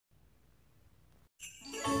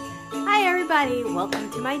everybody,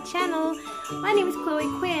 welcome to my channel. My name is Chloe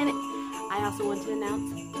Quinn. I also want to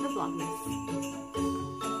announce the Vlogmas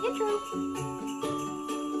intro.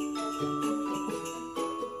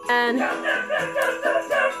 And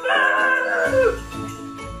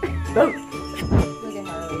look at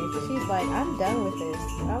Harley. She's like, I'm done with this.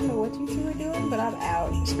 I don't know what you two are doing, but I'm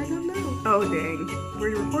out. I don't know. Oh dang. Were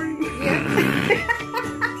you recording? Yeah.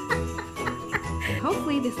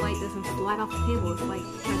 Hopefully this light doesn't slide off the table. It's like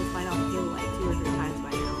trying to slide off the table like 2 or 3 times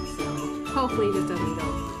by now. So hopefully this doesn't go.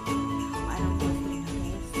 I don't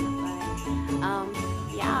know.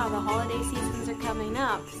 But yeah, the holiday seasons are coming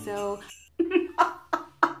up. So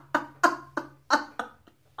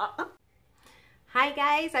hi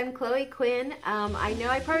guys, I'm Chloe Quinn. I know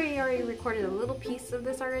I probably already recorded a little piece of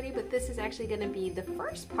this already, but this is actually going to be the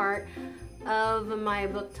first part of my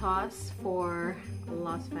book toss for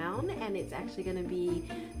Lost Found, and it's actually going to be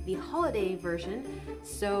the holiday version.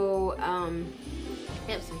 So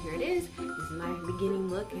yep, so here it is. This is my beginning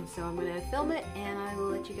look, and so I'm going to film it and I will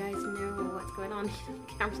let you guys know what's going on. The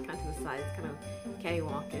camera's kind of to the side, it's kind of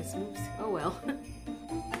cattywampus. Oops, oh well.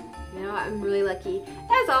 You know, I'm really lucky.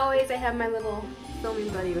 As always, I have my little filming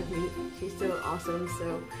buddy with me. She's so awesome.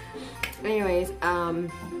 So anyways,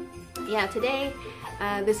 yeah, today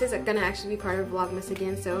this is gonna actually be part of Vlogmas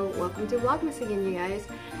again, so welcome to Vlogmas again, you guys.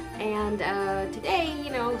 And today, you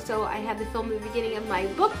know, so I had to film the beginning of my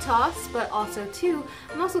book toss, but also too,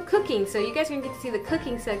 I'm also cooking, so you guys are gonna get to see the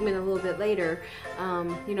cooking segment a little bit later,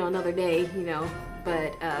 you know, another day, you know,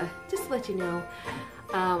 but just to let you know,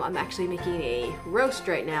 I'm actually making a roast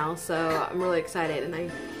right now, so I'm really excited.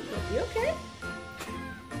 And you okay?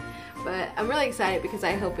 But I'm really excited because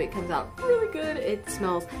I hope it comes out really good. It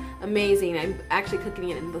smells amazing. I'm actually cooking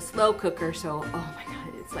it in the slow cooker, so oh my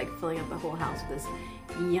god, it's like filling up the whole house with this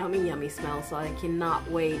yummy smell, so I cannot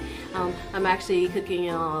wait. I'm actually cooking it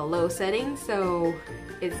on a low setting, so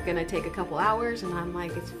it's gonna take a couple hours, and I'm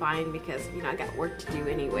like, it's fine because, you know, I got work to do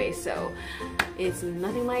anyway, so it's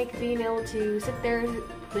nothing like being able to sit there,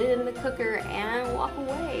 put it in the cooker and walk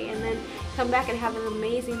away and then come back and have an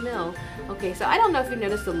amazing meal. Okay, so I don't know if you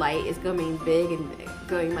noticed the light is going big and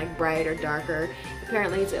going like bright or darker.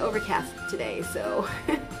 Apparently it's overcast today, so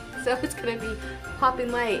so it's gonna be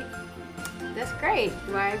popping light. That's great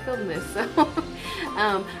why I filmed this. So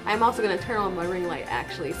I'm also going to turn on my ring light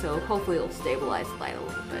actually, so hopefully it'll stabilize the light a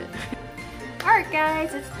little bit. Alright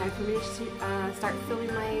guys, it's time for me to start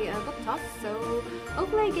filming my book toss, so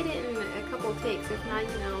hopefully I get it in a couple of takes. If not,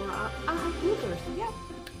 you know, I'll have bloopers. Yeah,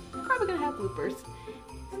 I'm probably going to have bloopers.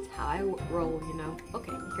 That's how I roll, you know.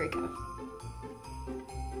 Okay, here we go.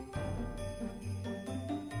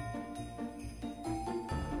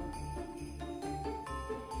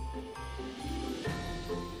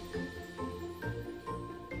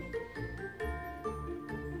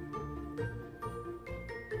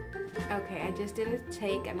 Okay, I just did a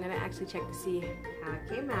take. I'm gonna actually check to see how it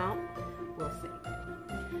came out. We'll see.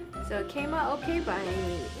 So it came out okay by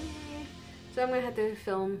me. So I'm gonna have to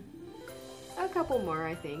film a couple more,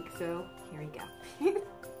 I think. So here we go.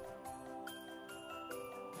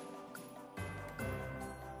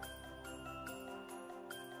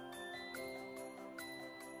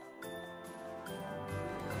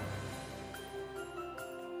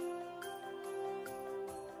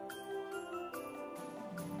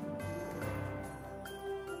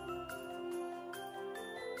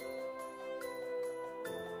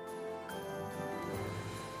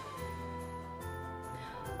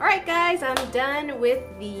 Alright guys, I'm done with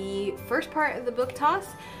the first part of the book toss.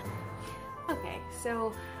 Okay,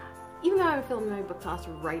 so even though I'm filming my book toss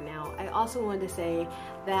right now, I also wanted to say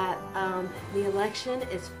that the election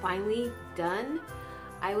is finally done.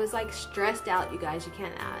 I was like stressed out, you guys. You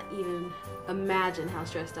can't even imagine how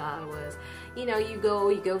stressed out I was. You know, you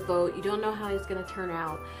go vote, you don't know how it's gonna turn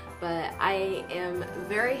out, but I am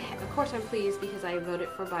of course I'm pleased because I voted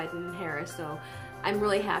for Biden and Harris, so I'm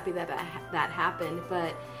really happy that that happened.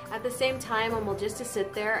 But at the same time, I'm just to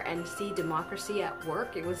sit there and see democracy at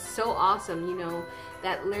work. It was so awesome, you know,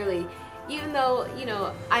 that literally, even though, you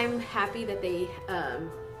know, I'm happy that they,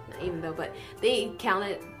 not even though, but they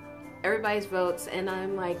counted everybody's votes, and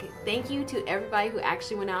I'm like, thank you to everybody who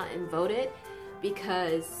actually went out and voted,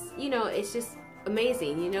 because, you know, it's just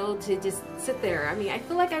amazing, you know, to just sit there. I mean, I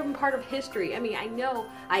feel like I'm part of history. I mean, I know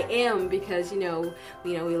I am because, you know,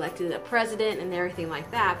 we elected a president and everything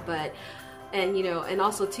like that, but, and, you know, and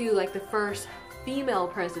also too, like the first female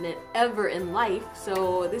president ever in life,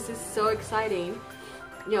 so this is so exciting,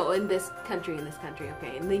 you know, in this country,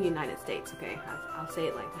 okay, in the United States, okay, I'll say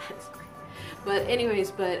it like that. But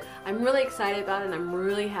anyways, but I'm really excited about it, and I'm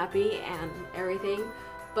really happy and everything.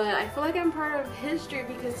 but I feel like I'm part of history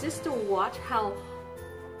because just to watch how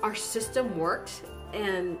our system worked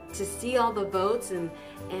and to see all the votes and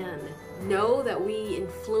know that we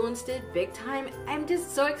influenced it big time, I'm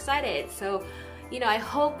just so excited. So, you know, I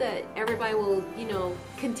hope that everybody will, you know,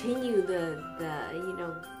 continue the you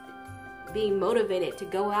know, being motivated to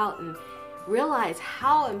go out and realize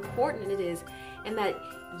how important it is and that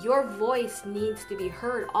your voice needs to be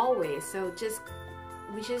heard always. So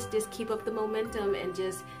we just keep up the momentum and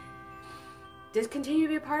just continue to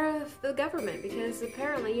be a part of the government, because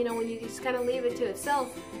apparently, you know, when you just kind of leave it to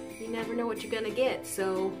itself, you never know what you're gonna get.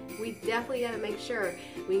 So we definitely gotta make sure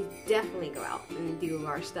we definitely go out and do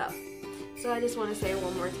our stuff. So I just want to say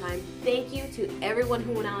one more time, thank you to everyone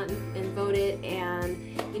who went out and voted, and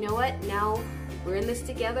you know what, now we're in this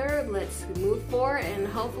together. Let's move forward, and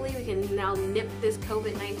hopefully we can now nip this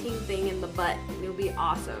COVID-19 thing in the butt. It'll be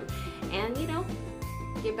awesome, and you know,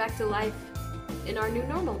 get back to life in our new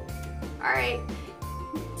normal. Alright,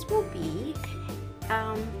 this will be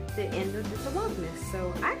the end of this Vlogmas.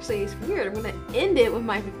 So actually, it's weird, I'm going to end it with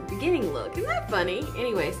my beginning look. Isn't that funny?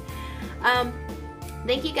 Anyways,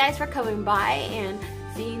 thank you guys for coming by and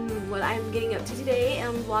seeing what I'm getting up to today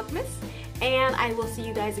on Vlogmas. And I will see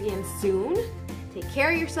you guys again soon. Take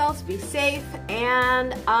care of yourselves, be safe,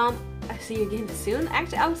 and I'll see you again soon.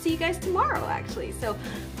 Actually, I'll see you guys tomorrow, actually. So,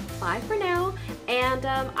 bye for now, and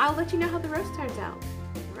I'll let you know how the roast turns out.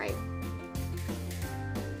 All right.